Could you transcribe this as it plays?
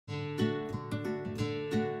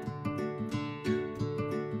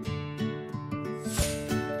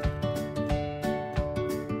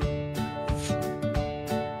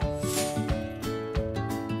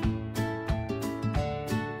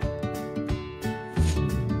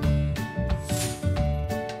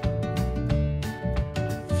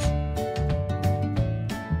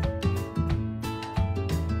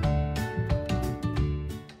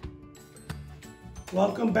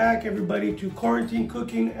Welcome back, everybody, to Quarantine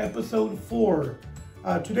Cooking Episode 4.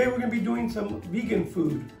 Today we're going to be doing some vegan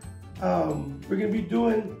food. We're going to be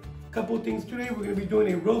doing a couple of things today. We're going to be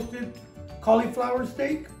doing a roasted cauliflower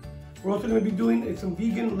steak. We're also going to be doing some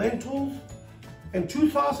vegan lentils. And two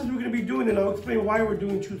sauces we're going to be doing, and I'll explain why we're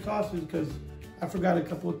doing two sauces because I forgot a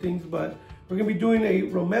couple of things. But we're going to be doing a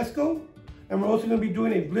Romesco, and we're also going to be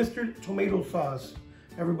doing a blistered tomato sauce,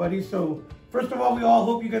 everybody. So first of all, we all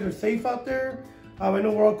hope you guys are safe out there. I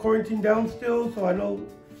know we're all quarantined down still, so I know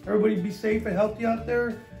everybody be safe and healthy out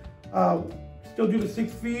there. Still do the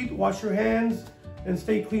 6 feet, wash your hands, and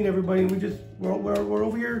stay clean, everybody. And we're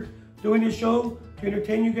over here doing this show to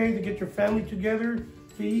entertain you guys, to get your family together,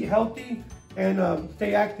 to eat healthy, and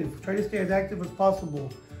stay active. Try to stay as active as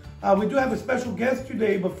possible. We do have a special guest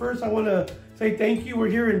today, but first I want to say thank you. We're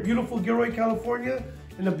here in beautiful Gilroy, California,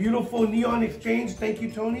 in the beautiful Neon Exchange. Thank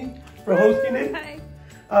you, Toni, for hosting it. Hi.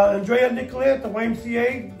 Andrea Nicolette, the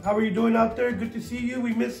YMCA, how are you doing out there? Good to see you.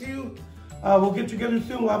 We miss you. We'll get together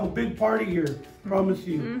soon. We'll have a big party here, promise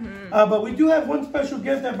you. But we do have one special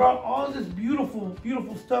guest that brought all this beautiful,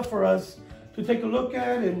 beautiful stuff for us to take a look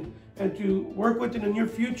at and to work with in the near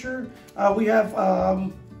future. We have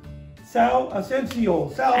Sal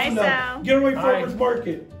Ascencio. Sal from the Gilroy Farmers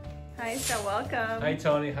Market. Hi, Sal, welcome. Hi,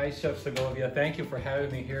 Toni. Hi, Chef Segovia. Thank you for having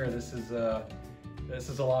me here. This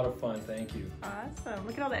is a lot of fun. Thank you. Awesome.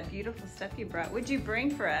 Look at all that beautiful stuff you brought. What'd you bring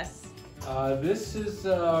for us? This is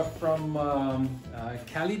from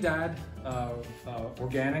Calidad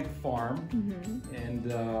Organic Farm.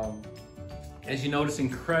 And as you notice,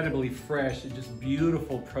 incredibly fresh and just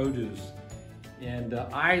beautiful produce. And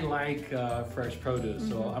I like fresh produce,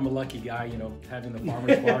 so I'm a lucky guy, you know, having the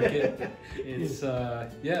farmer's market. It's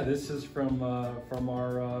yeah, this is from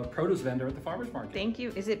our produce vendor at the farmer's market. Thank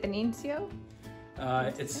you. Is it Benicio?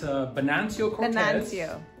 It's Venancio Cortez.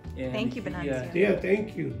 Venancio. Thank you, Venancio. Yeah,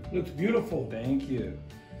 thank you. Looks beautiful. Thank you.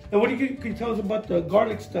 And what can you tell us about the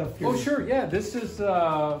garlic stuff here? Oh, sure. Yeah, this is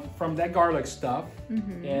from that garlic stuff.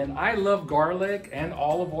 And I love garlic and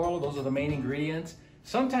olive oil. Those are the main ingredients.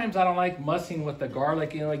 Sometimes I don't like messing with the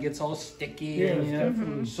garlic. You know, it gets all sticky. Yes, and, you know.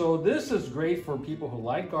 definitely. So this is great for people who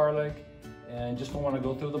like garlic and just don't want to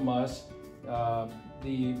go through the muss.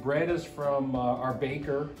 The bread is from our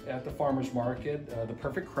baker at the farmer's market, the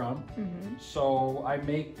Perfect Crumb. So I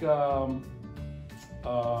make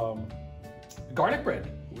garlic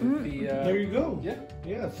bread with the. There you go. Yeah.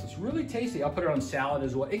 Yes. It's really tasty. I'll put it on salad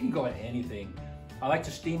as well. It can go on anything. I like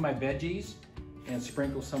to steam my veggies and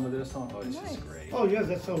sprinkle some of this on. Oh, this is great. Oh yes,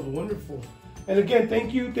 that sounds wonderful. And again,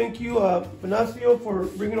 thank you, Venancio, for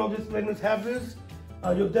bringing all this, letting us have this.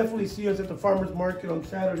 You'll definitely see us at the farmer's market on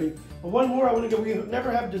Saturday. But one more, I want to go. We never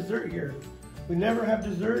have dessert here. We never have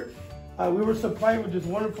dessert. We were supplied with this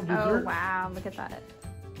wonderful dessert. Oh wow, look at that.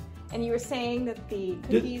 And you were saying that the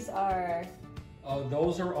cookies are...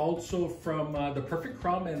 Those are also from the Perfect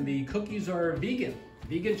Crumb, and the cookies are vegan.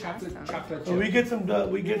 Vegan chocolate chip. So we get some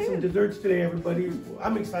desserts today, everybody.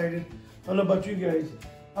 I'm excited. I don't know about you guys.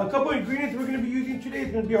 A couple of ingredients we're going to be using today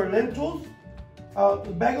is going to be our lentils.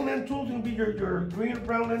 The bag of lentils is going to be your green or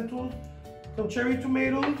brown lentils. Some cherry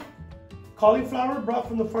tomatoes. Cauliflower brought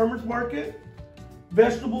from the farmer's market.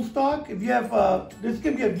 Vegetable stock. If you have, this is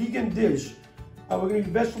going to be a vegan dish. We're going to use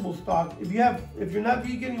vegetable stock. If you're not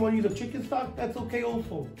vegan, you want to use a chicken stock, that's okay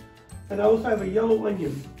also. And I also have a yellow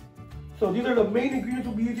onion. So these are the main ingredients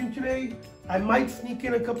we'll be using today. I might sneak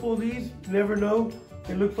in a couple of these, you never know.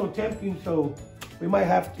 They look so tempting, so we might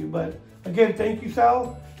have to. But again, thank you,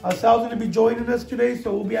 Sal. Sal's gonna be joining us today,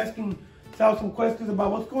 so we'll be asking Sal some questions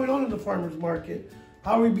about what's going on in the farmer's market.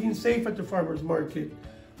 How are we being safe at the farmer's market?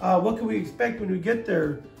 What can we expect when we get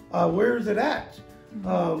there? Where is it at?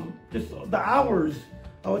 Just the hours,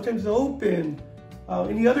 what time's it open?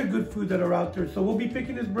 Any other good food that are out there. So we'll be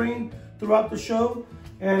picking his brain throughout the show.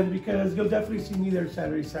 And because you'll definitely see me there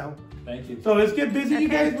Saturday, Sal. Thank you. So let's get busy, you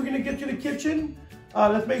guys. We're gonna get to the kitchen.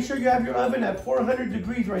 Let's make sure you have your oven at 400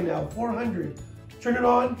 degrees right now, 400. Turn it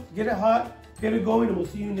on, get it hot, get it going, and we'll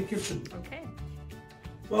see you in the kitchen. Okay.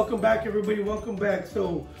 Welcome back, everybody, welcome back.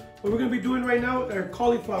 So what we're gonna be doing right now is our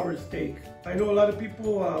cauliflower steak. I know a lot of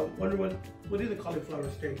people wonder what is a cauliflower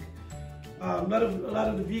steak. A lot of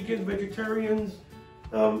the vegans, vegetarians,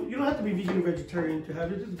 you don't have to be vegan or vegetarian to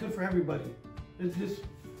have it. This is good for everybody. It's just,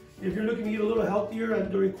 if you're looking to eat a little healthier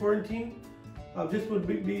during quarantine, this would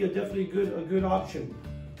be definitely a good option.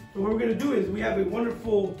 So what we're gonna do is we have a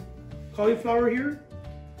wonderful cauliflower here.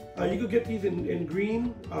 You could get these in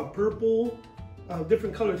green, purple,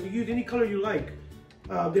 different colors. You use any color you like.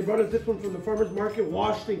 They brought us this one from the farmer's market,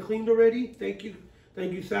 washed and cleaned already. Thank you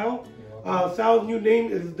Thank you, Sal. Sal's new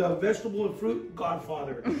name is the Vegetable and Fruit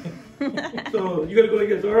Godfather. So you gotta go like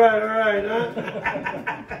this. All right,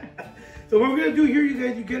 huh? So what we're gonna do here, you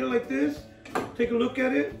guys, you get it like this. Take a look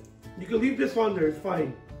at it. You can leave this on there, it's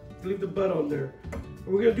fine. You can leave the butt on there.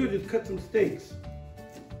 What we're gonna do is just cut some steaks.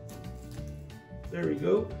 There we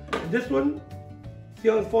go. And this one, see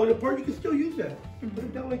how it's falling apart? You can still use that. Put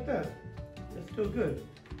it down like that. That's still good.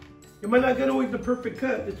 You might not get always the perfect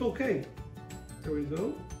cut. It's okay. There we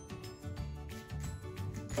go.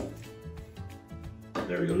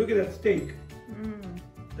 There we go. Look at that steak.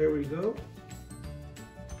 There we go.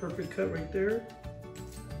 Perfect cut right there.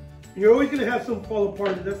 And you're always going to have some fall apart,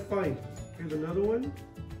 and that's fine. Here's another one.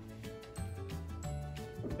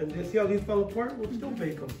 And then see how these fall apart? We'll still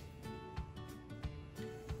bake them.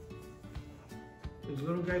 These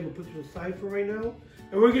little guys we'll put to the side for right now.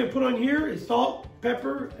 And we're going to put on here is salt,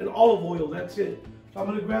 pepper, and olive oil. That's it. So I'm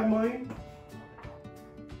going to grab mine.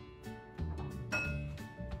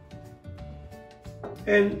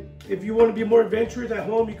 And if you want to be more adventurous at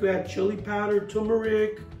home, you could add chili powder,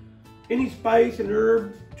 turmeric, any spice and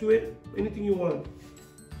herb to it, anything you want.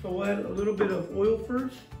 So we'll add a little bit of oil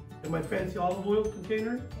first in my fancy olive oil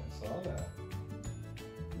container. I saw that.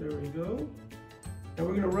 There we go. And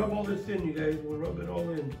we're going to rub all this in, you guys. We'll rub it all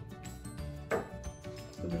in. A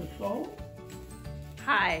bit of salt.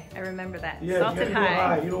 High, I remember that. Yeah, Salted you gotta go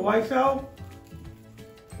high. You know why, Sal?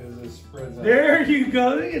 Because it spreads out. There you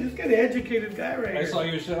go. Look at this kind of educated guy right here. I saw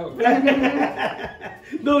your show.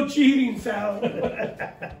 No cheating, Sal.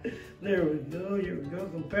 There we go. Here we go.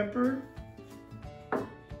 Some pepper.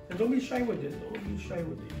 And don't be shy with it. Don't be shy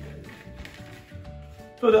with it, you guys.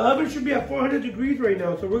 So the oven should be at 400 degrees right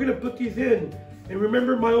now. So we're going to put these in. And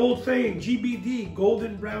remember my old saying, GBD,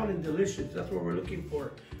 golden brown and delicious. That's what we're looking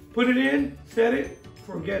for. Put it in, set it,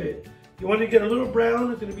 forget it. You want to get a little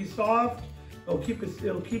brown, it's going to be soft. It'll keep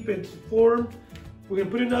its form. We're going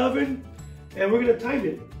to put it in the oven and we're going to time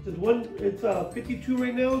it. It's 52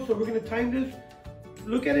 right now, so we're going to time this.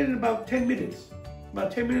 Look at it in about 10 minutes.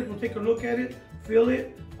 About 10 minutes, we'll take a look at it, feel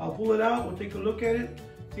it. I'll pull it out, we'll take a look at it,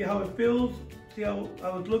 see how it feels, see how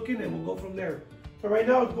it's looking, and we'll go from there. So right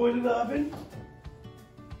now it's going in the oven.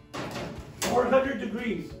 400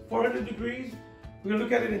 degrees. 400 degrees. We're gonna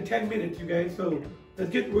look at it in 10 minutes, you guys. So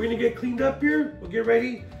we're gonna get cleaned up here. We'll get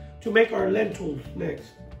ready to make our lentils next.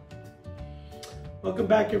 Welcome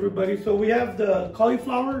back, everybody. So we have the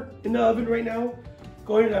cauliflower in the oven right now,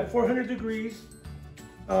 going at 400 degrees.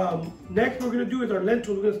 Next, we're gonna do is our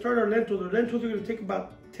lentils. We're gonna start our lentils. Our lentils are gonna take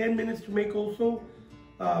about 10 minutes to make also.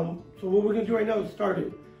 So what we're gonna do right now is start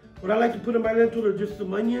it. What I like to put in my lentils are just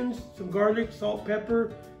some onions, some garlic, salt,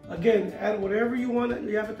 pepper. Again, add whatever you want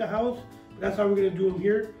you have at the house. But that's how we're gonna do them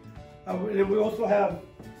here. And then we also have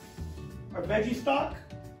our veggie stock,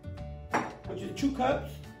 which is 2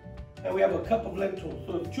 cups. And we have a cup of lentils.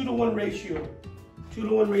 So it's 2-to-1 ratio.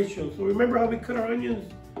 2-to-1 ratio. So remember how we cut our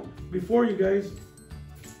onions before, you guys.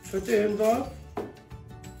 Cut the ends off.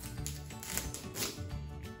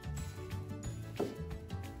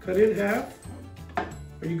 Cut in half.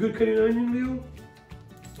 Are you good cutting an onion, Leo?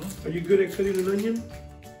 Are you good at cutting an onion?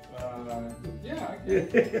 Yeah.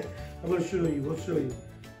 I'm gonna show you. We'll show you.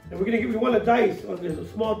 And we want a dice on this, a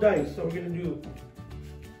small dice. So we're gonna do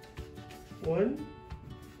 1,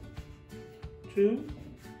 2,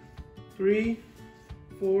 3,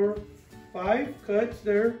 4, 5 cuts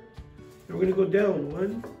there. And we're gonna go down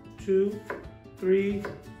 1, 2, 3,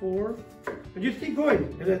 4, and just keep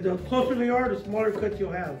going. And then the closer they are, the smaller cuts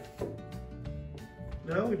you'll have.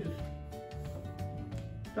 Now we just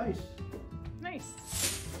dice. Nice.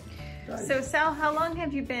 Dice. So Sal, how long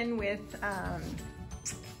have you been with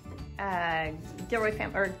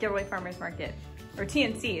Gilroy Farmers Market? Or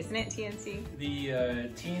TNC, isn't it? TNC? The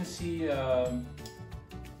TNC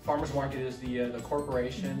Farmers Market is the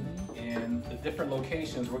corporation, and the different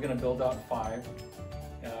locations, we're going to build out 5.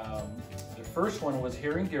 The first one was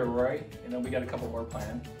here in Gilroy, and then we got a couple more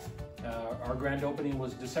planned. Our grand opening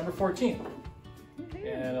was December 14th.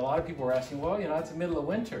 And a lot of people were asking, well, you know, it's the middle of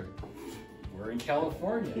winter. We're in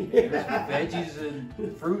California. There's veggies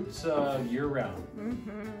and fruits year-round.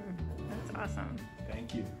 That's awesome.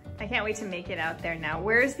 Thank you. I can't wait to make it out there now.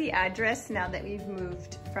 Where's the address now that we've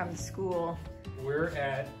moved from school? We're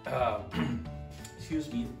at,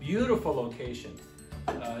 excuse me, beautiful location.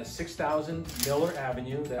 6000 Miller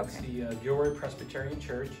Avenue. That's the Gilroy Presbyterian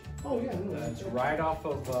Church. Oh yeah. It's right off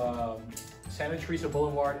of Santa Teresa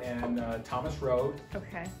Boulevard and Thomas Road.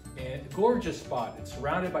 Okay. And gorgeous spot. It's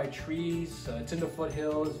surrounded by trees. It's in the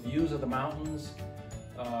foothills, views of the mountains,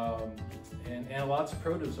 and lots of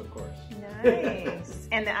produce, of course. Nice.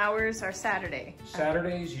 And the hours are Saturday.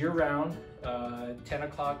 Saturdays year round. 10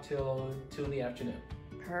 o'clock till 2 in the afternoon.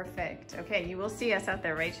 Perfect. Okay, you will see us out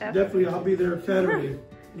there, right, Chef? Definitely, I'll be there Saturday.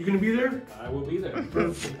 You gonna be there? I will be there.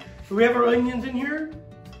 Perfect. So we have our onions in here,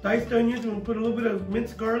 diced onions, and we'll put a little bit of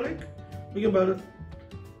minced garlic. We get about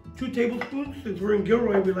 2 tablespoons. Since we're in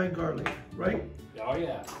Gilroy, we like garlic, right? Oh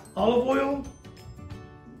yeah. Olive oil.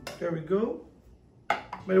 There we go.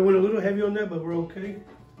 Might have went a little heavy on that, but we're okay.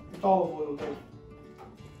 It's olive oil, guys.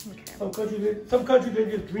 Okay. Some countries they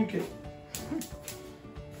just drink it.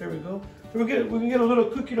 There we go. So we're gonna get a little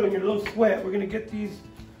cooking on your little sweat. We're gonna get these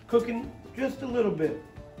cooking just a little bit.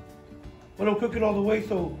 We don't cook it all the way,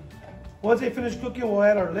 so once they finish cooking, we'll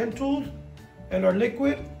add our lentils and our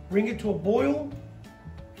liquid, bring it to a boil,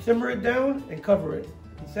 simmer it down, and cover it.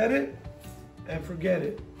 And set it, and forget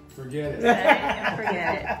it. Forget it.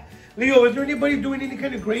 Forget Leo, is there anybody doing any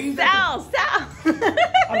kind of grains? it. Sal!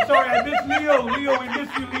 I'm sorry, I missed Leo. Leo, we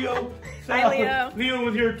missed you, Leo. Hi, Leo. Leo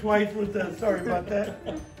was here twice with us. Sorry about that.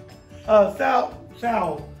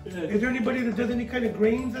 Sal, is there anybody that does any kind of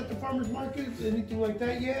grains at the farmer's market? Anything like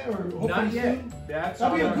that yet? Or Not yet. Soon? That's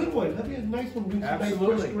That'd be a on good one. That'd be a nice one. Bring some nice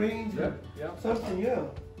Absolutely. fresh grains. Yep, yep. Something, yeah.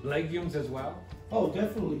 Legumes as well. Oh,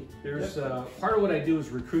 definitely. There's part of what I do is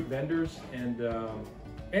recruit vendors, and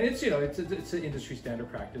it's it's an industry standard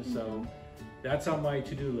practice. So that's on my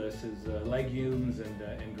to-do list is legumes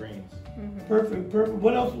and grains. Perfect.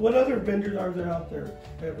 What else? What other vendors are there out there?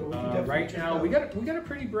 Right now we got a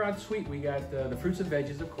pretty broad suite. We got the fruits and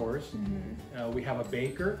veggies, of course. We have a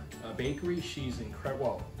bakery. She's incredible.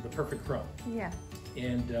 Well, the perfect crumb. Yeah.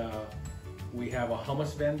 And we have a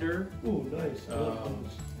hummus vendor. Oh, nice. I love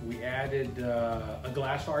hummus. We added a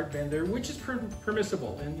glass art vendor, which is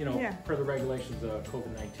permissible, and per the regulations of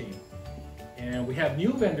COVID-19. And we have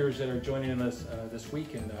new vendors that are joining us this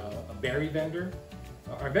week, and a berry vendor.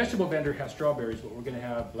 Our vegetable vendor has strawberries, but we're going to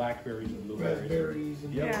have blackberries and blueberries. Raspberries.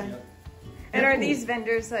 And Yep. And are these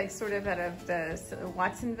vendors like sort of out of the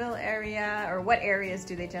Watsonville area, or what areas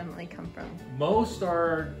do they generally come from? Most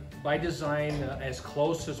are by design as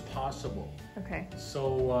close as possible. Okay.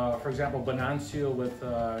 So, for example, Ascencio with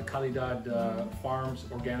Calidad Farms,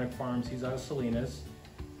 Organic Farms, he's out of Salinas.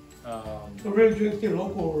 So really trying to stay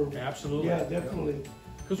local. Absolutely. Yeah, definitely.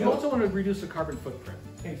 Because we also want to reduce the carbon footprint.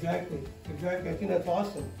 Exactly. I think that's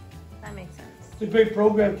awesome. That makes sense. It's a great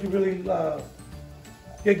program to really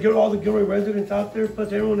get all the Gilroy residents out there,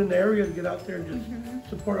 plus everyone in the area to get out there and just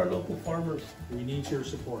support our local farmers. We need your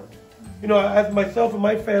support. You know, as myself and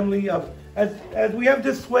my family, as we have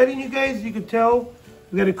this sweating, you guys, you can tell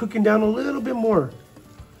we got it cooking down a little bit more.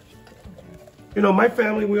 You know, my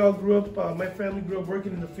family, we all grew up, my family grew up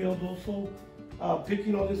working in the fields also,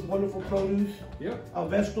 picking all this wonderful produce,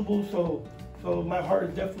 vegetables, so my heart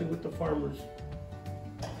is definitely with the farmers.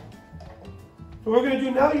 So what we're gonna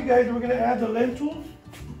do now, you guys, we're gonna add the lentils.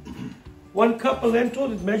 1 cup of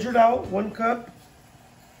lentils is measured out, 1 cup.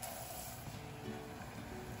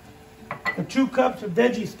 And 2 cups of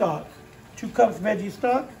veggie stock. 2 cups veggie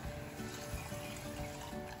stock.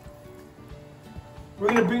 We're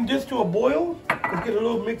gonna bring this to a boil. Let's get a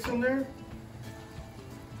little mix in there.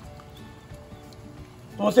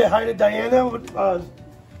 I want to say hi to Diana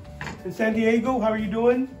in San Diego. How are you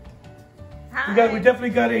doing? Hi. We definitely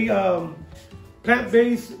got a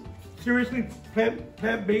plant-based, seriously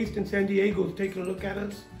plant-based in San Diego is taking a look at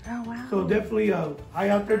us. Oh, wow. So definitely hi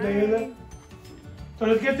out there, Diana. So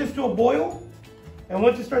let's get this to a boil. And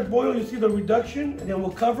once it starts boiling, you'll see the reduction, and then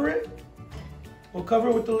we'll cover it. We'll cover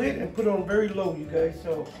it with the lid and put it on very low, you guys.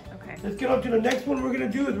 So let's get on to the next one we're gonna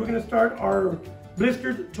do is we're gonna start our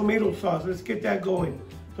blistered tomato sauce. Let's get that going.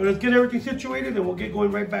 So let's get everything situated and we'll get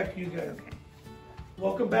going right back to you guys. Okay.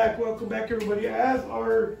 Welcome back everybody. As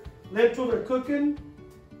our lentils are cooking,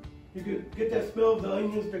 you can get that smell of the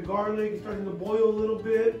onions, the garlic, it's starting to boil a little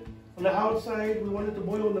bit. On the outside, we want it to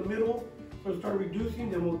boil in the middle. So start reducing,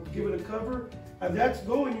 then we'll give it a cover. As that's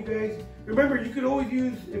going, you guys, remember you could always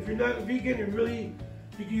use, if you're not vegan,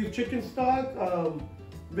 you can use chicken stock,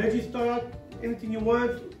 veggie stock, anything you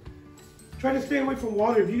want. Try to stay away from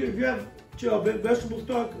water. If you have vegetable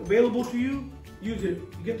stock available to you, use it.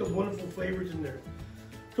 You get the wonderful flavors in there.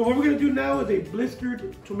 So what we're gonna do now is a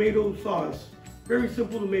blistered tomato sauce. Very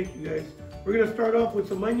simple to make, you guys. We're gonna start off with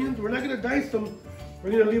some onions. We're not gonna dice them. We're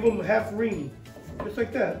gonna leave them half ring, just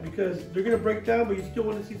like that, because they're gonna break down, but you still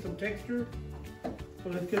wanna see some texture. So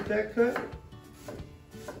let's get that cut.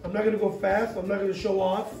 I'm not gonna go fast. I'm not gonna show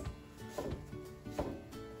off.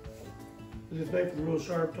 This knife is real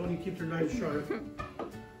sharp. Toni keeps her knife sharp.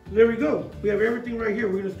 There we go. We have everything right here.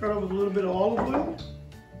 We're gonna start off with a little bit of olive oil.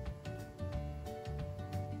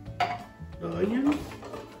 The onions.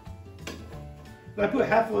 I put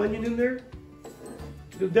half an onion in there.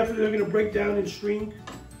 definitely they're gonna break down and shrink.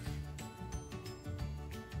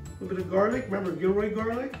 A little bit of garlic. Remember, Gilroy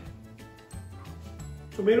garlic.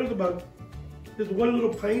 Tomatoes, about just 1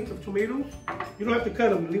 little pint of tomatoes. You don't have to cut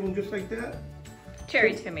them. Leave them just like that.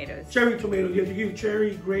 Cherry tomatoes. Cherry tomatoes. You have to use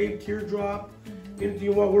cherry, grape, teardrop. Anything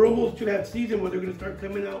you want. We're almost to that season where they're gonna start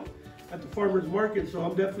coming out at the farmer's market. So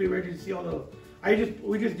I'm definitely ready to see all the.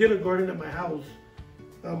 We just did a garden at my house.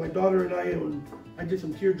 My daughter and I did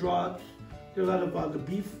some teardrops. Did a lot of the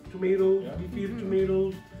beef tomatoes, beefy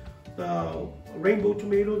tomatoes, the rainbow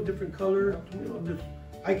tomatoes, different color.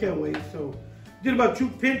 I can't wait. So did about 2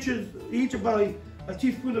 pinches each, about a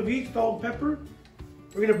teaspoon of each, salt and pepper.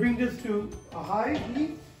 We're gonna bring this to a high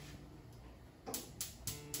heat.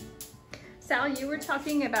 Sal, you were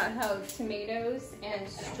talking about how tomatoes and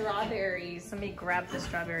strawberries, let me grab the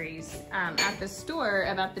strawberries, at the store,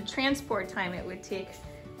 about the transport time it would take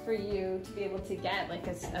for you to be able to get like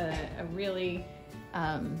a really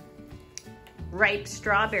ripe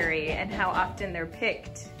strawberry, and how often they're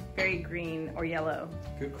picked, very green or yellow.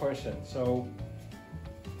 Good question. So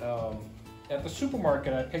at the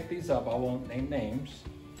supermarket, I picked these up. I won't name names.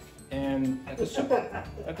 And at the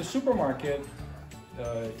supermarket,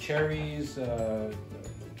 cherries,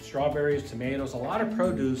 strawberries, tomatoes, a lot of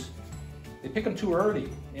produce, they pick them too early.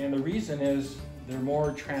 And the reason is they're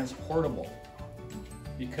more transportable.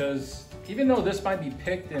 Because even though this might be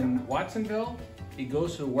picked in Watsonville, it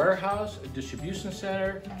goes to a warehouse, a distribution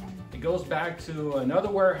center, it goes back to another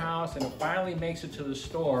warehouse, and it finally makes it to the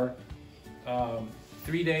store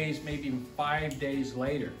 3 days, maybe even 5 days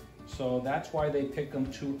later. So that's why they pick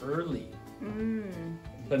them too early.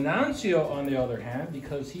 Ascencio, on the other hand,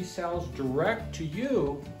 because he sells direct to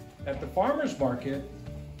you at the farmer's market,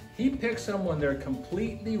 he picks them when they're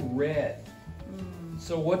completely red.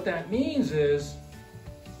 So what that means is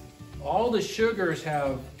all the sugars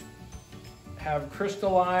have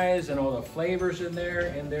crystallized and all the flavors in there,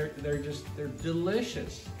 and they're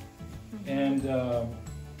delicious. And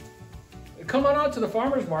come on out to the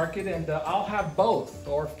farmer's market, and I'll have both,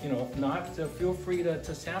 or if not, feel free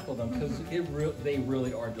to sample them, because they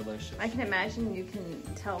really are delicious. I can imagine you can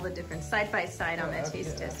tell the difference side by side on the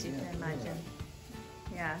taste test. You can imagine.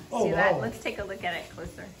 Yeah. Oh, see wow. that? Let's take a look at it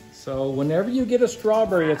closer. So whenever you get a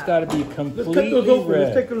strawberry, it's got to be completely Let's cut those open. red.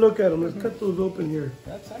 Let's take a look at them. Let's cut those open here.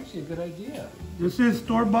 That's actually a good idea. This is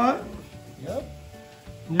store-bought. Yep.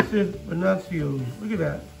 This is Ascencio. Look at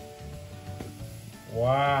that.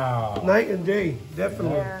 Wow. Night and day,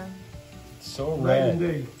 definitely. Yeah. So Night red. and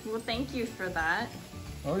day. Well, thank you for that.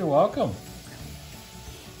 Oh, you're welcome.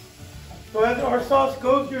 So as our sauce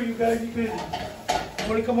goes here, you guys, you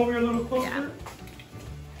want to come over here a little closer? Yeah.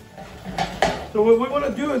 So what we want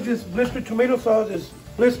to do is this blistered tomato sauce is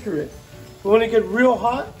blister it. We want to get real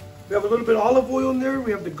hot. We have a little bit of olive oil in there.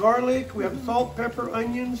 We have the garlic. We have the salt, pepper,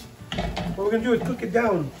 onions. What we're going to do is cook it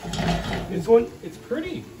down. It's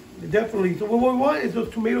pretty. Definitely. So what we want is those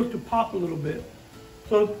tomatoes to pop a little bit.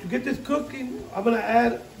 So to get this cooking, I'm going to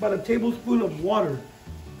add about a tablespoon of water.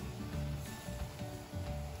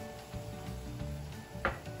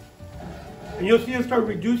 And you'll see it start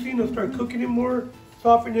reducing. It'll start cooking it more,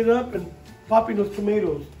 softening it up, and popping those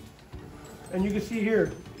tomatoes. And you can see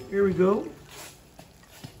here we go.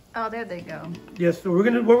 Oh, there they go. Yes, so what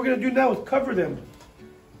we're gonna do now is cover them.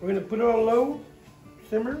 We're gonna put it on low,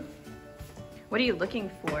 simmer. What are you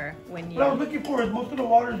looking for when you... What I was looking for is most of the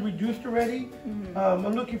water is reduced already.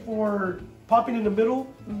 I'm looking for popping in the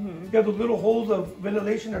middle. You have those little holes of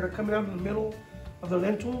ventilation that are coming out in the middle of the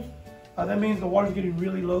lentils. That means the water's getting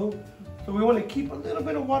really low. So we want to keep a little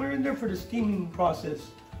bit of water in there for the steaming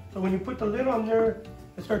process. So when you put the lid on there,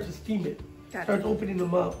 it starts to steam it. Starts opening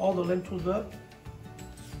them up, all the lentils up.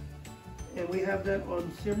 And we have that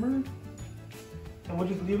on simmer. And we'll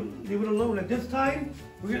just leave it alone. At this time,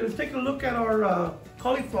 let's take a look at our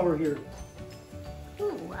cauliflower here.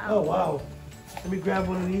 Ooh, wow. Oh, wow. Let me grab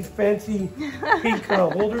one of these fancy pink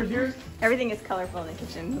holders here. Everything is colorful in the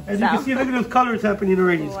kitchen. As you can see, look at those colors happening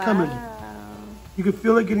already. It's coming. You can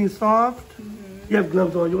feel it getting soft. You have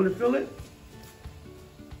gloves on. You want to feel it?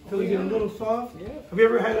 Feel it getting a little soft? Yeah. Have you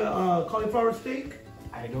ever had a cauliflower steak?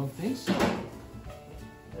 I don't think so.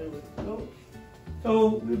 There we go.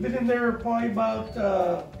 So we've been in there probably about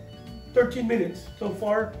 13 minutes so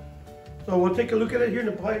far. So we'll take a look at it here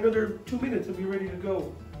in probably another 2 minutes and be ready to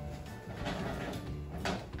go.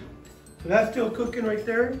 So that's still cooking right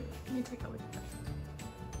there. Let me take a look at that.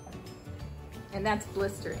 And that's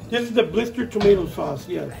blistering. This is the blistered tomato sauce,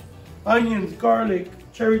 yes. Onions, garlic,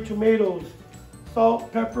 cherry tomatoes,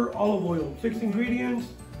 salt, pepper, olive oil. 6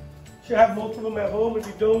 ingredients. Should have most of them at home. If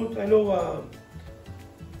you don't, I know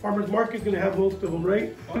Farmer's Market's gonna have most of them,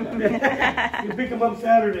 right? Oh, yeah. You pick them up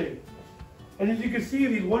Saturday. And as you can see,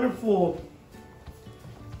 these wonderful,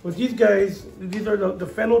 with these guys, these are the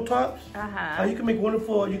fennel tops. You can make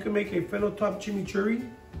wonderful, you can make a fennel top chimichurri.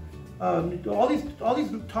 All these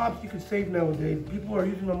tops you can save nowadays. People are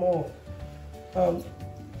using them all. Look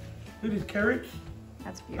at these carrots.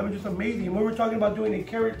 That's beautiful. I mean, just amazing. We were talking about doing a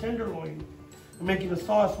carrot tenderloin and making a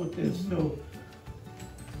sauce with this. So, look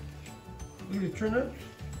at these turnips.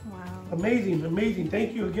 Wow. Amazing, amazing.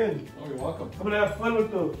 Thank you again. Oh, you're welcome. I'm gonna have fun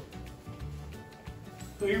with those.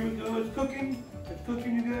 So here we go. It's cooking. It's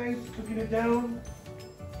cooking, you guys. Cooking it down.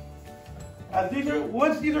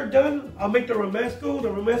 Once these are done, I'll make the romesco. The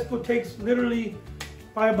romesco takes literally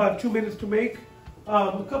probably about 2 minutes to make.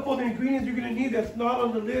 A couple of the ingredients you're gonna need that's not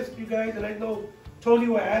on the list, you guys, and I know Toni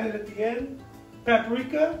will add it at the end.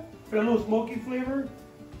 Paprika for a little smoky flavor.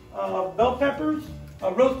 Bell peppers,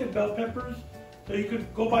 roasted bell peppers. So you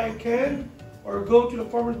could go buy a can or go to the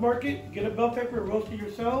farmer's market, get a bell pepper and roast it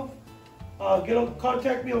yourself.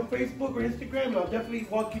 Contact me on Facebook or Instagram and I'll definitely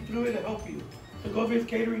walk you through it and help you.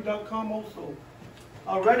 SegoviasCatering.com also.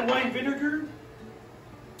 Red wine vinegar,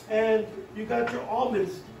 and you got your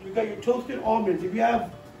almonds. You got your toasted almonds. If you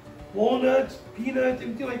have walnuts, peanuts,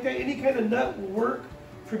 anything like that, any kind of nut will work.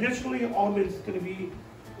 Traditionally, almonds is going to be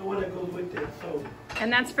the one that goes with it. So.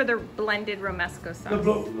 And that's for the blended Romesco sauce. The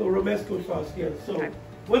Romesco sauce, yes. So okay.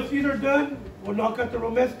 Once these are done, we'll knock out the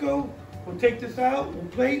Romesco. We'll take this out. We'll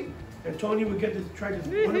plate, and Toni will get to try this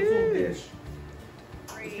wonderful dish.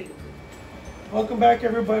 Great. Welcome back,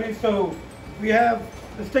 everybody. So we have.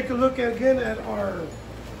 Let's take a look again at our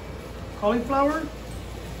cauliflower.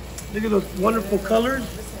 Look at those wonderful colors.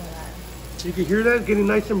 You can hear that getting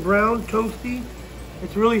nice and brown, toasty.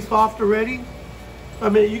 It's really soft already. I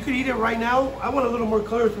mean, you could eat it right now. I want a little more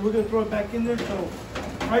color, so we're gonna throw it back in there. So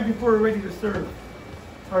right before we're ready to serve.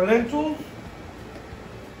 Our lentils.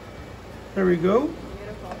 There we go.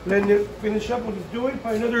 Beautiful. Then finish up what it's doing.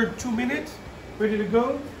 Probably another 2 minutes. Ready to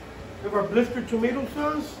go. We have our blistered tomato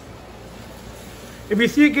sauce. If you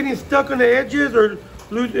see it getting stuck on the edges or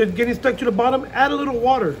getting stuck to the bottom, add a little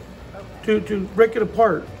water to break it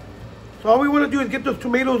apart. So all we want to do is get those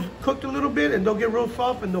tomatoes cooked a little bit and they'll get real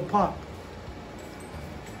soft and they'll pop.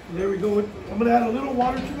 So there we go. I'm going to add a little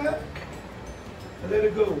water to that and let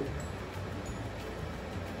it go.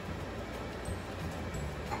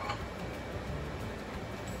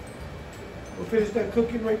 We'll finish that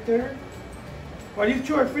cooking right there. While these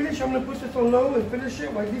two are finished, I'm going to put this on low and finish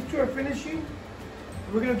it. While these two are finishing,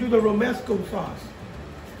 we're going to do the Romesco sauce.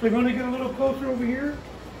 So if you want to get a little closer over here.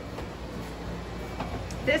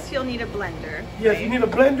 This you'll need a blender. Yes, right? you need a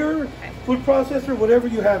blender, food processor, whatever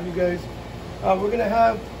you have, you guys. We're going to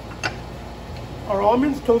have our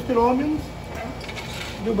almonds, toasted almonds.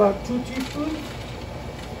 Do about 2 teaspoons.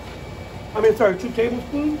 2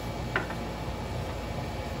 tablespoons.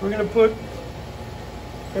 We're going to put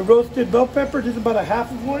a roasted bell pepper, just about a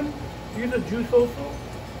half of one. Here's the juice also.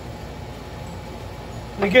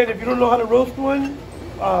 And again, if you don't know how to roast one,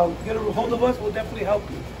 get a hold of us, we'll definitely help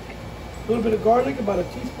you. A little bit of garlic, about a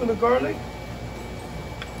teaspoon of garlic.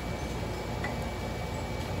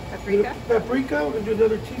 Paprika? Paprika, we're going to do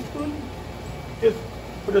another teaspoon, just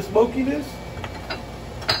for the smokiness.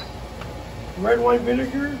 Red wine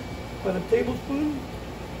vinegar, about a tablespoon.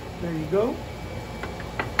 There you go.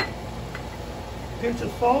 Pinch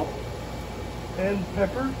of salt and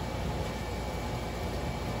pepper.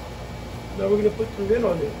 Now we're going to put some lid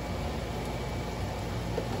on it.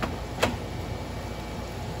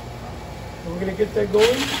 And we're going to get that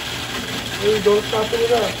going. There we go, soften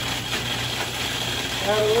it up.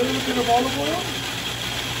 Add a little bit of olive oil.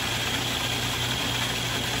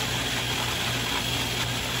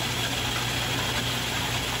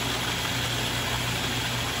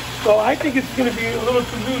 So I think it's going to be a little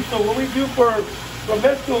too loose. So what we do for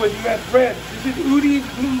Romesco is you add bread. This is Udi's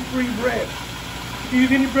gluten-free bread. If you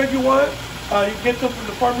use any bread you want, you get some from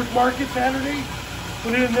the farmer's market Saturday,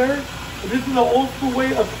 put it in there. But this is the old school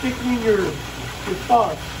way of thickening your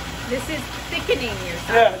sauce. This is thickening your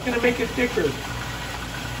sauce. Yeah, it's going to make it thicker.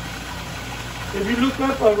 If you look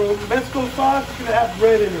up a Romesco sauce, it's going to have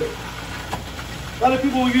bread in it. A lot of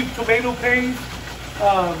people will use tomato paste.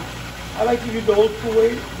 I like to use the old school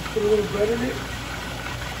way. Just put a little bread in it.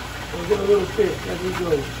 And get a little thick as we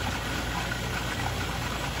go.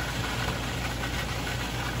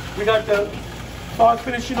 We got the sauce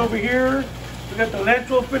finishing over here. We got the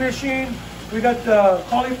lentil finishing. We got the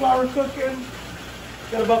cauliflower cooking.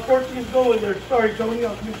 Got about 14 going there. Sorry, Toni,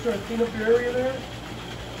 I'll make sure I clean up your area there.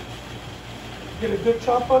 Get a good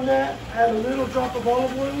chop on that. Add a little drop of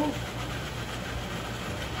olive oil.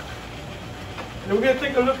 And we're gonna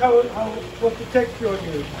take a look what the texture on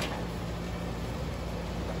here is.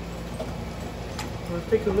 Let's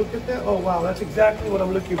take a look at that. Oh wow, that's exactly what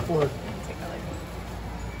I'm looking for.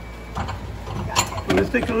 So let's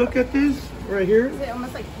take a look at this right here. Is it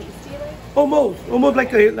almost like pasty like? Almost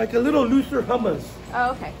like a little looser hummus.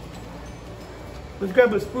 Oh, okay. Let's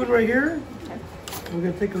grab a spoon right here. Okay. We're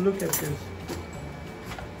gonna take a look at this.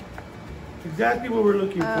 Exactly what we're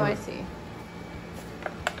looking for. Oh, I see.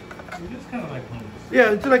 It's kind of like hummus.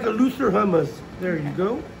 Yeah, it's like a looser hummus. There you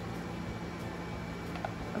go.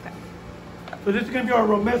 Okay. So this is gonna be our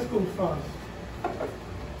Romesco sauce.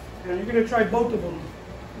 And you're gonna try both of them.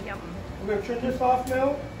 Yum. We're gonna turn this off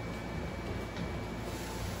now.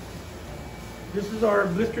 This is our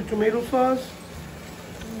blistered tomato sauce.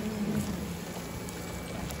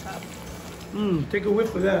 Take a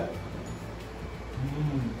whiff of that.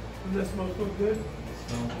 Doesn't that smell so good? It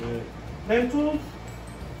smells good. Lentils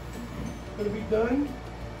gonna be done.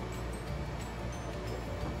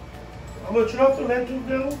 I'm gonna turn off the lentils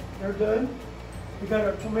now. They're done. We got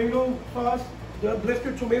our tomato sauce, the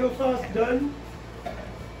blistered tomato sauce done.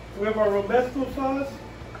 We have our Romesco sauce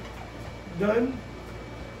done.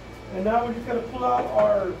 And now we're just gonna pull out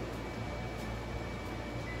our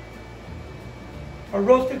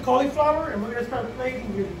roasted cauliflower, and we're gonna start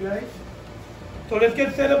plating here, you guys. So let's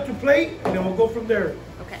get set up to plate, and then we'll go from there.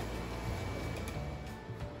 Okay.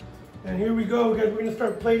 And here we go, guys. We're gonna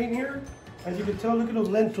start plating here. As you can tell, look at those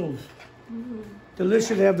lentils.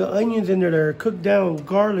 Delicious. They have the onions in there that are cooked down,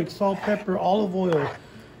 garlic, salt, pepper, olive oil,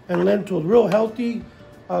 and lentils. Real healthy,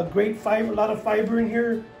 great fiber, a lot of fiber in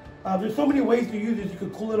here. There's so many ways to use this. You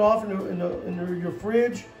could cool it off in your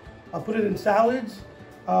fridge. Put it in salads.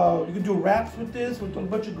 You could do wraps with this, with a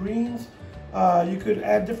bunch of greens. You could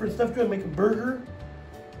add different stuff to it, make a burger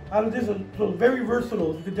out of this. So it's very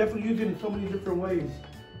versatile. You could definitely use it in so many different ways.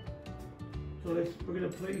 So we're gonna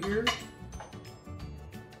plate here.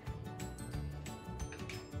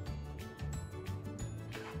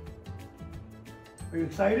 Are you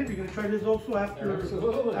excited? You're gonna try this also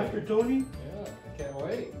after Toni? Yeah, I can't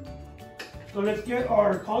wait. So let's get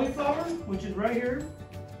our cauliflower, which is right here.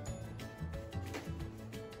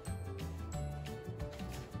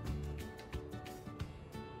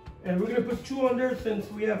 And we're gonna put 2 on there since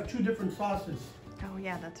we have 2 different sauces. Oh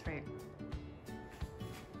yeah, that's right.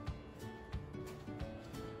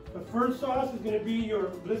 The first sauce is gonna be your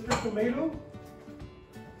blistered tomato.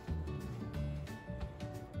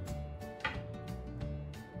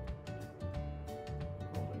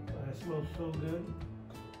 Oh my God, that smells so good.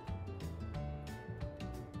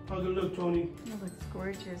 How's it look, Toni? It looks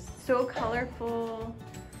gorgeous. So colorful.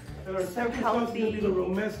 And our second sauce is gonna be the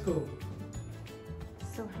Romesco.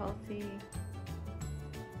 So healthy.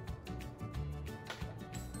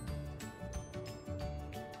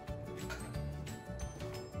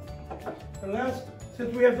 And last,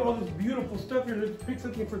 since we have all this beautiful stuff here, let's pick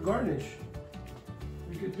something for garnish.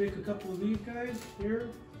 We could pick a couple of these guys here.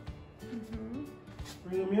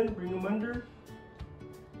 Bring them in, bring them under.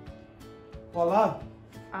 Voila.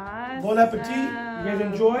 Awesome. Bon appetit. You guys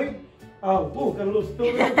enjoy? Oh, got a little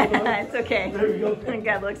spill there. It's okay. There we go. I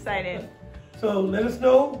got a little excited. So let us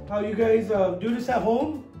know how you guys do this at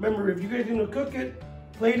home. Remember, if you guys are gonna cook it,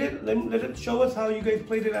 plate it, let it show us how you guys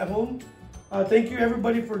played it at home. Thank you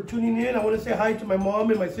everybody for tuning in. I want to say hi to my mom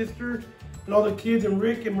and my sister and all the kids and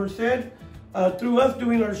Rick and Merced. Through us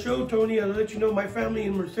doing our show, Toni, I'll let you know my family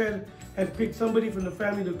and Merced has picked somebody from the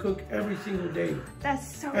family to cook every single day. That's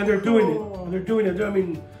so And they're cool. doing it. And they're doing it. I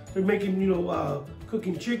mean, they're making,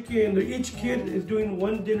 cooking chicken. Each kid is doing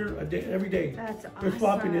one dinner a day, every day. That's awesome. They're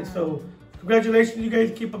swapping it. So congratulations, you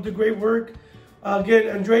guys. Keep up the great work. Again,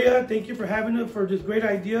 Andrea, thank you for having us for this great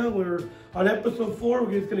idea. We're on episode 4.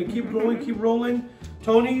 We're just going to keep growing, keep rolling.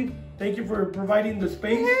 Toni, thank you for providing the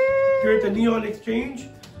space here at the Neon Exchange.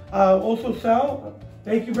 Also, Sal,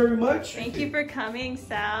 thank you very much. Thank you for coming,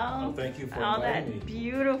 Sal. Oh, thank you for all inviting that me.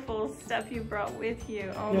 beautiful stuff you brought with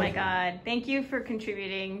you. Oh Yeah. my God. Thank you for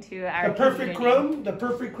contributing to our The perfect community.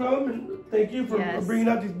 crumb, and thank you for Yes. bringing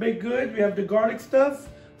out these baked goods. We have the garlic stuff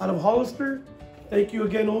out of Hollister. Thank you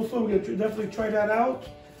again also. We're going to definitely try that out.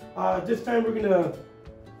 This time we're going to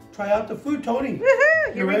try out the food, Toni.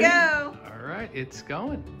 Woohoo! Here we ready? go. All right, it's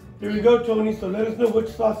going. Here we go, Toni. So let us know which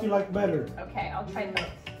sauce you like better. Okay, I'll try both.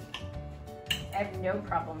 I have no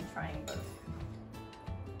problem trying both.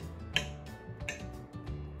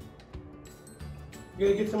 You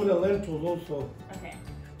got to get some of the lentils also. Okay.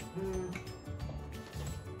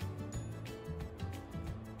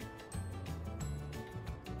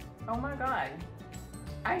 Oh my God.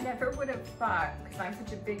 I never would have thought, because I'm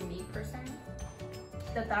such a big meat person,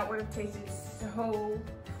 that would have tasted so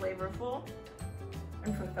flavorful.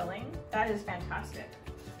 and fulfilling. That is fantastic.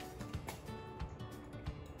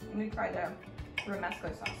 Let me try the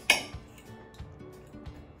Romesco sauce.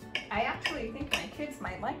 I actually think my kids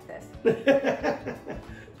might like this.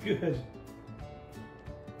 Good.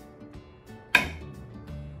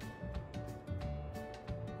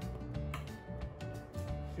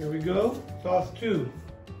 Here we go, sauce 2.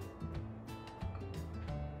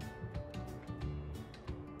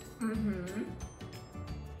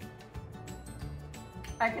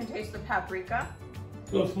 I can taste the paprika.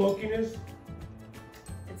 A little smokiness.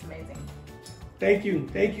 It's amazing. Thank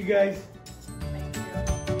you guys.